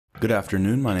Good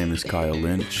afternoon, my name is Kyle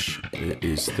Lynch. It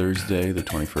is Thursday, the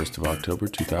 21st of October,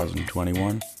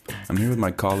 2021. I'm here with my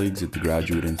colleagues at the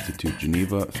Graduate Institute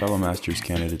Geneva, fellow master's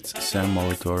candidates Sam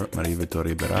Molitor,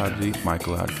 Marie-Vittoria Berardi,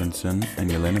 Michael Atkinson,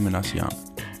 and Yelena Minassian.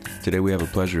 Today we have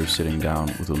a pleasure of sitting down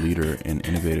with a leader in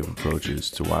innovative approaches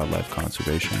to wildlife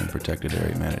conservation and protected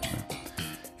area management.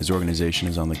 His organization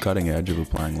is on the cutting edge of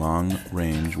applying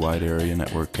long-range, wide-area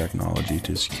network technology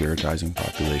to securitizing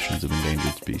populations of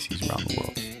endangered species around the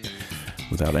world.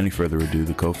 Without any further ado,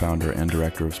 the co-founder and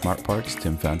director of Smart Parks,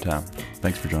 Tim Van Tam.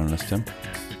 Thanks for joining us, Tim.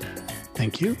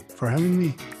 Thank you for having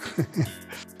me.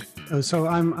 So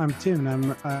I'm Tim.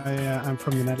 I'm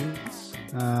from the Netherlands,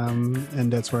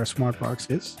 and that's where Smart Parks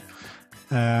is.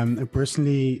 And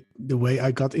personally, the way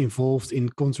I got involved in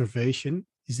conservation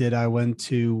is that I went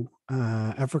to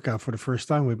Africa for the first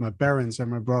time with my parents and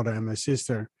my brother and my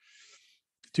sister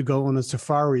to go on a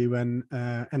safari and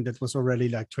that was already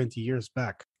like 20 years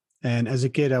back. And as a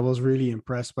kid, I was really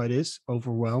impressed by this,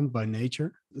 overwhelmed by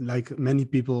nature. Like many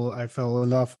people, I fell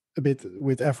in love a bit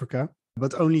with Africa,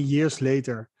 but only years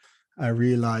later, I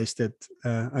realized that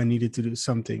I needed to do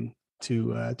something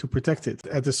to protect it.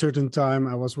 At a certain time,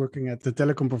 I was working at the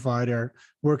telecom provider,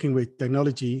 working with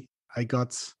technology. I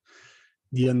got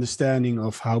the understanding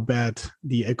of how bad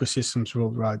the ecosystems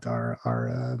worldwide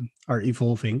are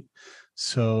evolving.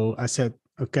 So I said,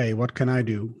 okay, what can I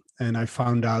do? And I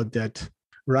found out that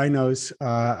rhinos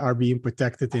are being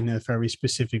protected in a very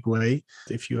specific way.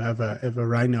 If you have a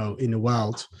rhino in the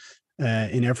wild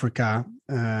in Africa,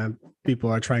 people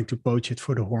are trying to poach it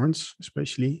for the horns,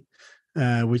 especially,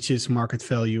 which is market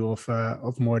value of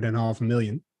more than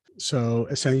 $500,000. So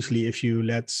essentially, if you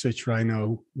let such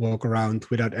rhino walk around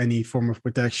without any form of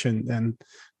protection, then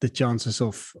the chances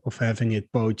of having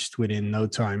it poached within no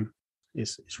time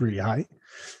is really high.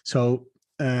 So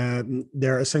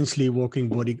they're essentially walking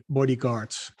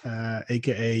bodyguards,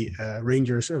 aka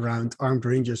armed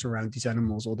rangers around these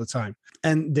animals all the time.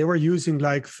 And they were using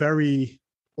like very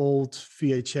old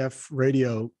VHF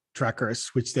radio trackers,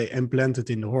 which they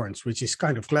implanted in the horns, which is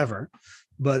kind of clever.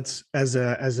 But as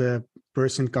a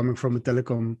person coming from a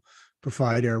telecom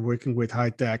provider working with high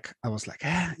tech, I was like,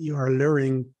 you are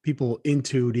luring people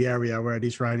into the area where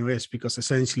this rhino is, because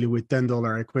essentially with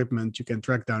 $10 equipment, you can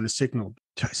track down a signal.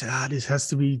 So I said, this has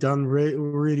to be done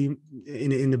really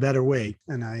in a better way.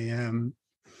 And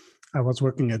I was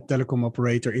working at telecom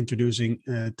operator introducing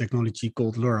a technology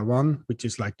called LoRaWAN, which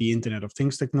is like the Internet of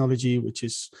Things technology, which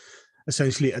is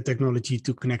essentially a technology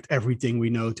to connect everything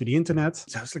we know to the internet.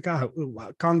 So I was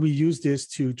like, can't we use this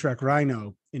to track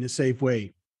rhino in a safe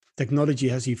way? Technology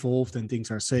has evolved and things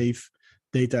are safe.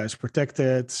 Data is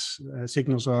protected,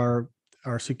 signals are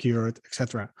secured,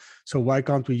 etc. So why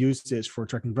can't we use this for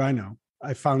tracking rhino?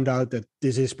 I found out that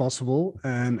this is possible,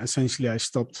 and essentially I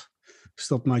stopped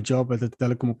my job at a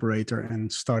telecom operator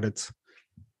and started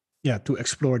to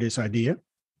explore this idea,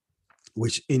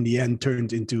 which in the end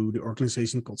turned into the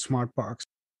organization called Smart Parks.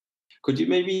 Could you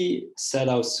maybe set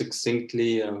out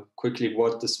succinctly, quickly,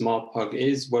 what the Smart Park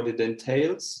is, what it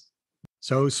entails?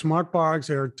 So Smart Parks,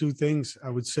 there are two things I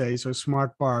would say. So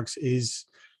Smart Parks is,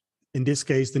 in this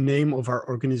case, the name of our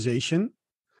organization.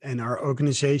 And our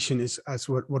organization is, as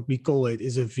what we call it,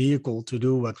 is a vehicle to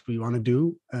do what we want to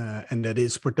do. And that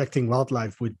is protecting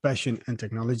wildlife with passion and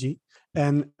technology.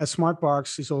 And Smart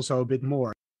Parks is also a bit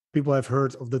more. People have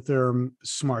heard of the term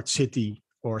smart city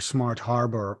or smart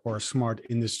harbor or smart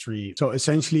industry. So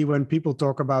essentially, when people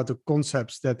talk about the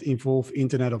concepts that involve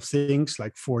Internet of Things,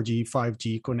 like 4G,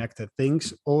 5G connected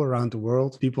things all around the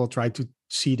world, people try to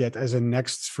see that as a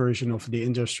next version of the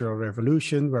Industrial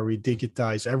Revolution, where we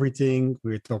digitize everything.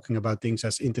 We're talking about things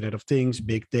as Internet of Things,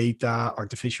 big data,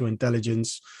 artificial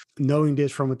intelligence. Knowing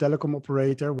this from a telecom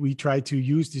operator, we try to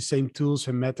use the same tools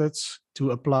and methods to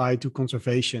apply to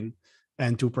conservation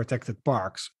and to protected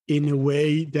parks. In a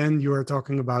way, then you're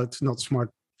talking about not smart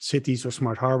cities or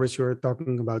smart harbors, you're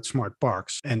talking about smart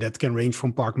parks. And that can range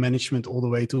from park management all the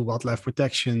way to wildlife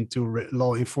protection, to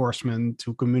law enforcement,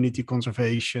 to community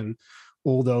conservation,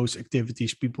 all those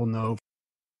activities people know.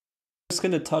 I was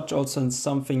going to touch also on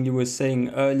something you were saying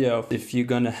earlier. If you're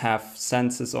going to have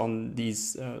sensors on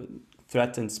these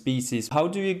threatened species, how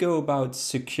do you go about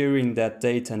securing that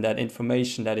data and that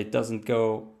information that it doesn't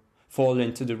fall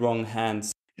into the wrong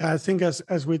hands? Yeah, I think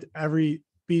as with every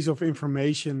piece of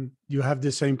information, you have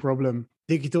the same problem.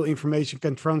 Digital information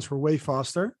can transfer way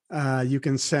faster. You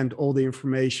can send all the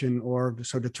information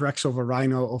the tracks of a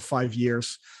rhino of 5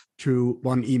 years through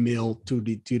one email to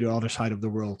the other side of the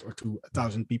world or to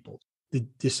 1,000 people.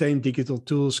 The same digital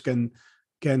tools can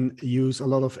use a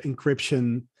lot of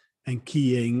encryption and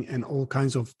keying and all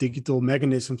kinds of digital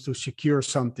mechanisms to secure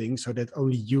something so that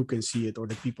only you can see it or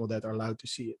the people that are allowed to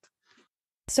see it.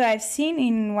 So I've seen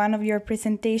in one of your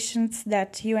presentations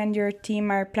that you and your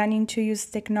team are planning to use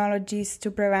technologies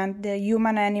to prevent the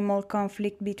human-animal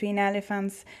conflict between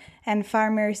elephants and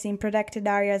farmers in protected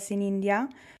areas in India.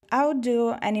 How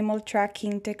do animal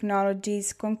tracking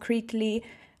technologies concretely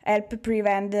help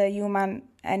prevent the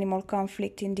human-animal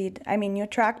conflict indeed? I mean, you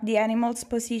track the animal's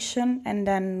position and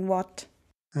then what?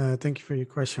 Thank you for your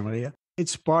question, Maria.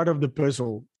 It's part of the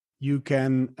puzzle. You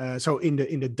can, so in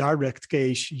the direct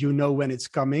case, you know when it's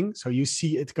coming. So you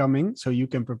see it coming, so you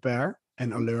can prepare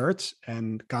and alert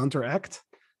and counteract.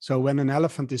 So when an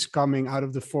elephant is coming out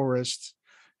of the forest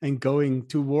and going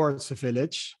towards a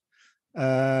village,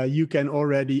 you can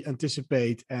already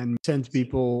anticipate and send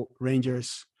people,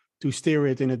 rangers, to steer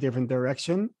it in a different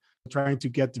direction, trying to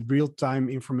get real-time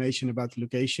information about the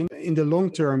location. In the long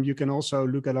term, you can also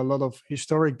look at a lot of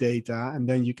historic data, and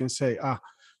then you can say,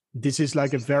 this is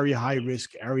like a very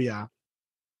high-risk area,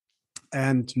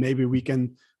 and maybe we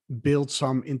can build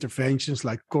some interventions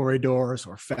like corridors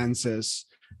or fences.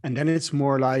 And then it's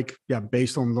more like,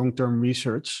 based on long-term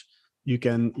research, you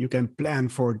can plan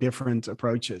for different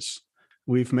approaches.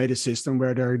 We've made a system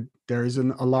where there is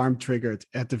an alarm triggered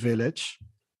at the village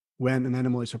when an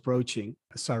animal is approaching.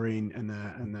 A siren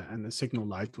and a signal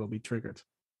light will be triggered.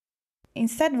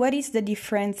 Instead, what is the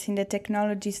difference in the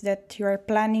technologies that you are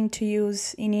planning to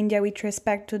use in India with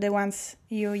respect to the ones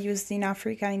you used in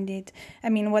Africa indeed? I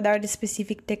mean, what are the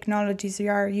specific technologies you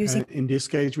are using? In this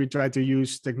case, we try to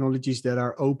use technologies that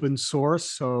are open source,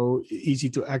 so easy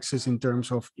to access in terms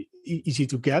of easy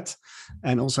to get,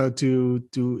 and also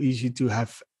to easy to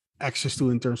have access to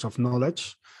in terms of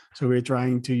knowledge. So we're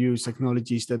trying to use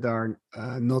technologies that are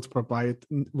not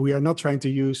proprietary. We are not trying to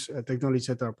use technologies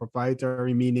that are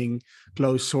proprietary, meaning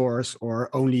closed source, or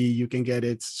only you can get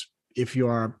it if you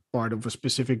are part of a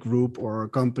specific group or a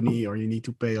company, or you need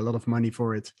to pay a lot of money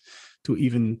for it to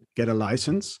even get a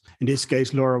license. In this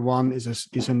case, LoRaWAN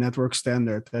is a network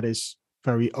standard that is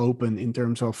very open in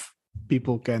terms of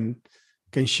people can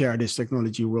share this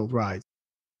technology worldwide.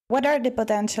 What are the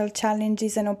potential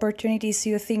challenges and opportunities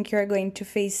you think you're going to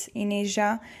face in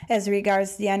Asia as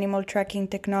regards the animal tracking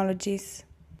technologies?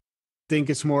 I think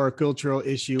it's more a cultural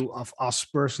issue of us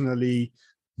personally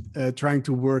trying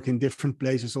to work in different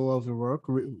places all over the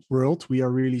world. We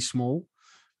are really small.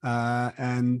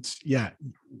 India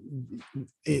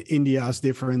is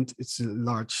different. It's a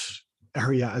large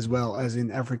area as well as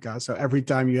in Africa. So every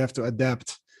time you have to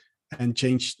adapt and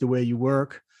change the way you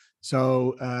work.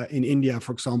 So in India,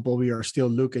 for example, we are still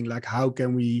looking like how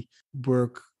can we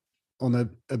work on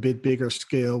a bit bigger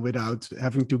scale without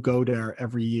having to go there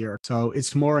every year. So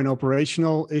it's more an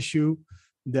operational issue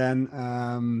than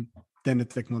a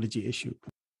technology issue.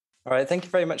 All right, thank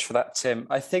you very much for that, Tim.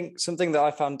 I think something that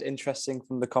I found interesting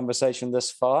from the conversation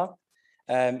thus far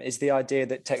is the idea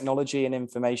that technology and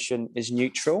information is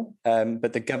neutral,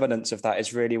 but the governance of that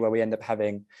is really where we end up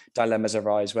having dilemmas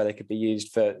arise, where they could be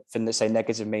used for let's say,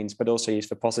 negative means, but also used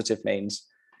for positive means.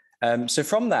 So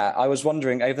from that, I was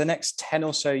wondering, over the next 10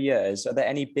 or so years, are there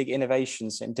any big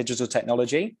innovations in digital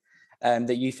technology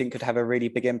that you think could have a really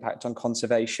big impact on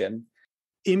conservation?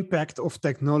 Impact of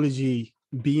technology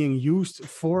being used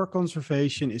for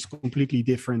conservation is completely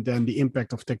different than the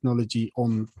impact of technology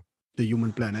on the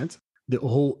human planet. The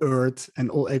whole Earth and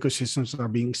all ecosystems are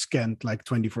being scanned like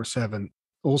 24/7.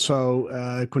 Also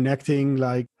connecting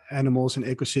like animals and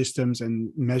ecosystems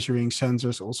and measuring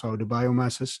sensors, also the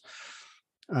biomasses.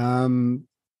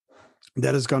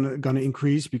 That is gonna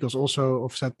increase because also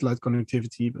of satellite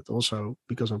connectivity, but also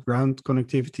because of ground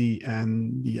connectivity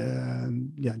and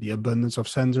the abundance of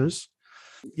sensors.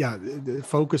 The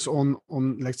focus on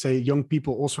let's say young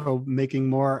people also making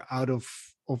more out of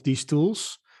these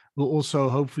tools will also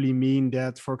hopefully mean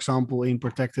that, for example, in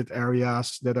protected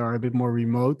areas that are a bit more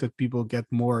remote, that people get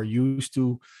more used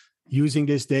to using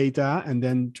this data and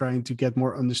then trying to get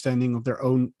more understanding of their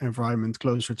own environment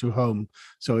closer to home.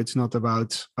 So it's not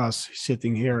about us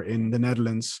sitting here in the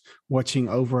Netherlands watching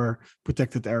over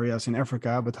protected areas in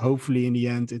Africa, but hopefully in the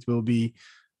end it will be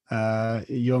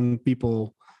young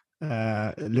people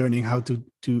learning how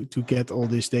to get all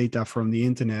this data from the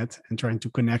internet and trying to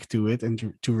connect to it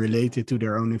and to relate it to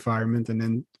their own environment and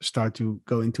then start to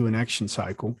go into an action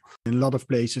cycle. In a lot of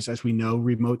places, as we know,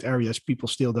 remote areas, people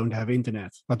still don't have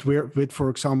internet. But with, for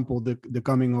example, the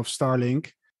coming of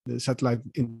Starlink, the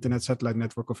satellite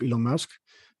network of Elon Musk,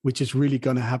 which is really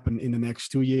going to happen in the next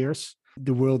 2 years,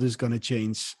 the world is going to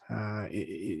change.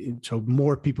 So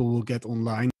more people will get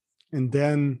online. And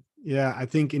then Yeah, I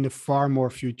think in the far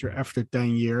more future, after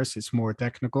 10 years, it's more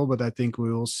technical, but I think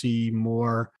we will see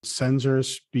more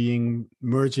sensors being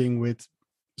merging with,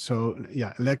 so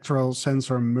yeah, electoral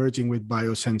sensor merging with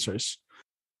biosensors.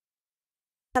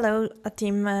 Hello,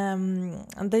 Tim. The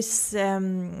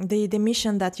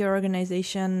mission that your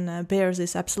organization bears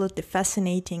is absolutely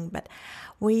fascinating, but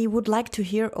we would like to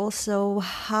hear also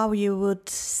how you would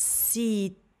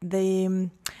see the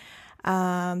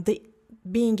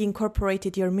being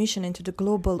incorporated your mission into the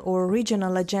global or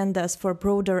regional agendas for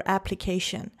broader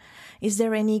application. Is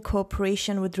there any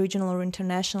cooperation with regional or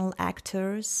international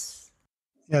actors?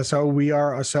 Yeah, so we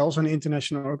are ourselves an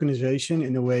international organization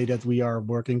in a way that we are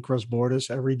working cross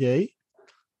borders every day.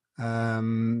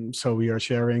 So we are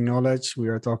sharing knowledge. We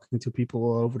are talking to people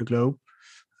all over the globe.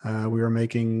 We are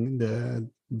making the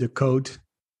code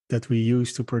that we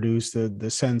use to produce the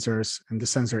sensors and the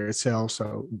sensor itself.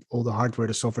 So all the hardware,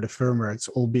 the software, the firmware, it's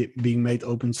all being made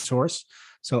open source.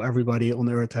 So everybody on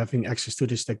Earth having access to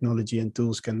this technology and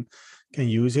tools can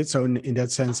use it. So in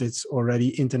that sense, it's already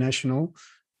international.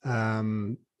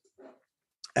 And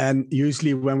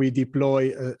usually when we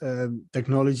deploy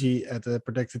technology at a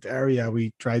protected area,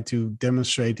 we try to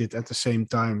demonstrate it at the same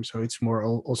time. So it's more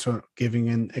also giving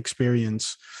an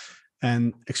experience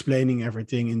and explaining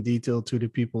everything in detail to the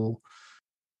people.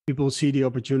 People see the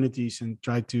opportunities and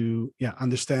try to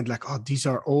understand like, oh, these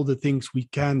are all the things we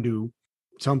can do.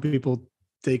 Some people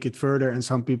take it further and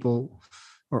some people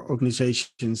or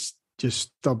organizations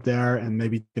just stop there and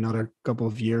maybe another couple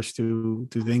of years to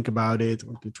think about it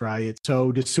or to try it.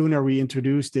 So the sooner we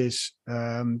introduce this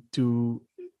to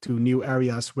new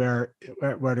areas where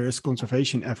there is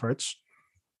conservation efforts,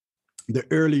 the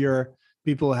earlier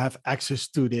people have access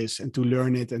to this and to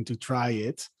learn it and to try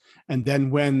it. And then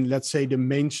when, let's say, the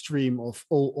mainstream of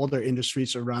all other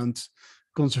industries around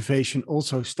conservation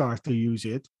also start to use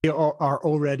it, they are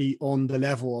already on the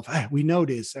level of, we know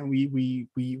this and we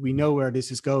know where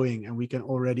this is going and we can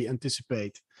already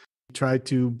anticipate. Try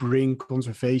to bring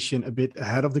conservation a bit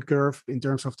ahead of the curve in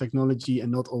terms of technology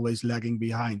and not always lagging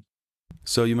behind.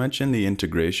 So you mentioned the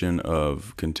integration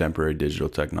of contemporary digital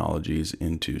technologies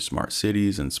into smart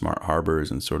cities and smart harbors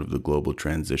and sort of the global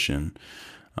transition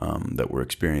that we're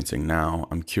experiencing now.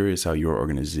 I'm curious how your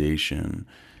organization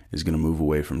is going to move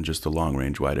away from just the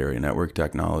long-range wide area network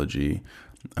technology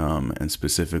and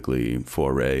specifically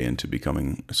foray into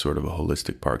becoming sort of a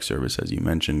holistic park service, as you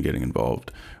mentioned, getting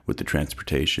involved with the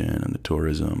transportation and the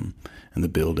tourism and the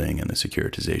building and the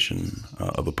securitization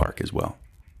of a park as well.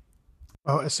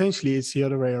 Well, essentially, it's the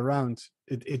other way around.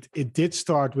 It did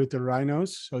start with the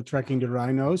rhinos, so tracking the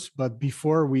rhinos. But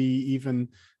before we even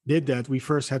did that, we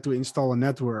first had to install a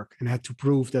network and had to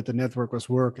prove that the network was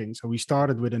working. So we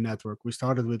started with a network. We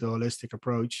started with a holistic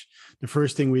approach. The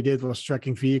first thing we did was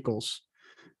tracking vehicles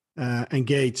and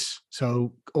gates.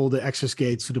 So all the access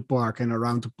gates to the park and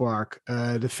around the park,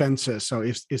 the fences. So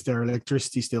is there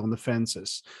electricity still on the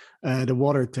fences? The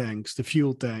water tanks, the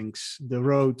fuel tanks, the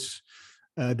roads,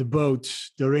 the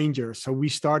boats, the rangers. So we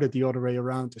started the other way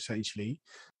around, essentially.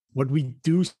 What we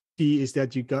do see is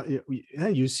that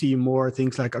you see more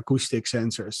things like acoustic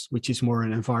sensors, which is more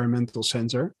an environmental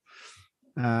sensor,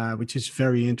 which is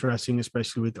very interesting,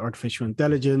 especially with artificial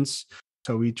intelligence.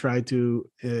 So we try to,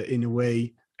 in a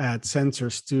way, add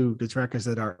sensors to the trackers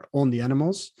that are on the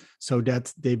animals so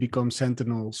that they become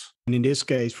sentinels. And in this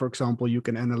case, for example, you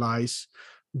can analyze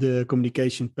the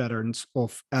communication patterns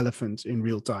of elephants in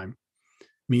real time.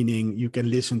 Meaning you can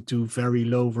listen to very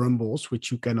low rumbles,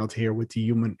 which you cannot hear with the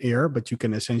human ear, but you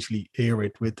can essentially hear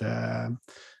it with a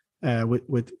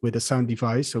sound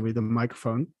device, so with a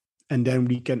microphone. And then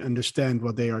we can understand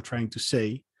what they are trying to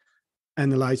say,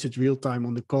 analyze it real time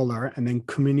on the collar, and then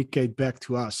communicate back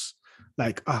to us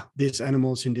like, this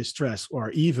animal is in distress,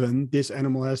 or even this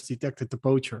animal has detected the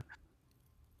poacher.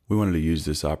 We wanted to use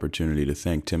this opportunity to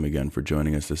thank Tim again for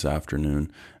joining us this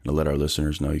afternoon and to let our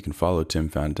listeners know you can follow Tim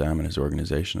Van Dam and his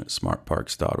organization at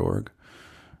smartparks.org.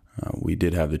 We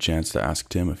did have the chance to ask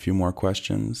Tim a few more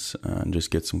questions and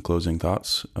just get some closing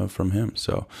thoughts from him.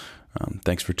 So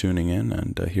thanks for tuning in,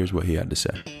 and here's what he had to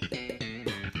say.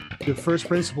 The first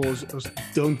principle is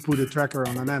don't put a tracker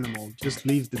on an animal. Just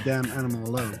leave the damn animal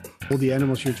alone. All the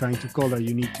animals you're trying to collar,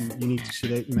 you need to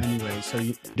sedate them anyway, so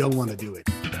you don't want to do it.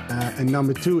 And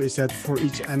number two is that for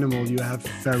each animal, you have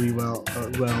very well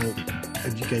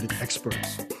educated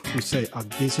experts who say,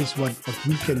 this is what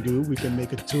we can do. We can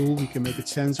make a tool, we can make it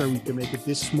sensor, we can make it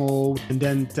this small, and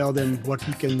then tell them what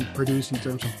we can produce in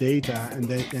terms of data. And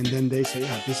then they say,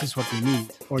 this is what we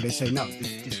need. Or they say, no,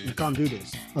 we can't do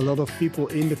this. A lot of people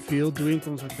in the field doing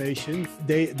conservation,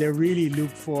 they really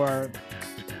look for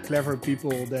clever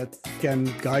people that can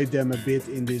guide them a bit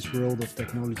in this world of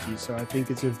technology. So I think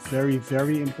it's a very,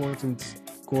 very important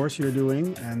course you're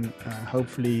doing, and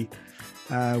hopefully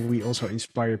we also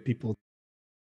inspire people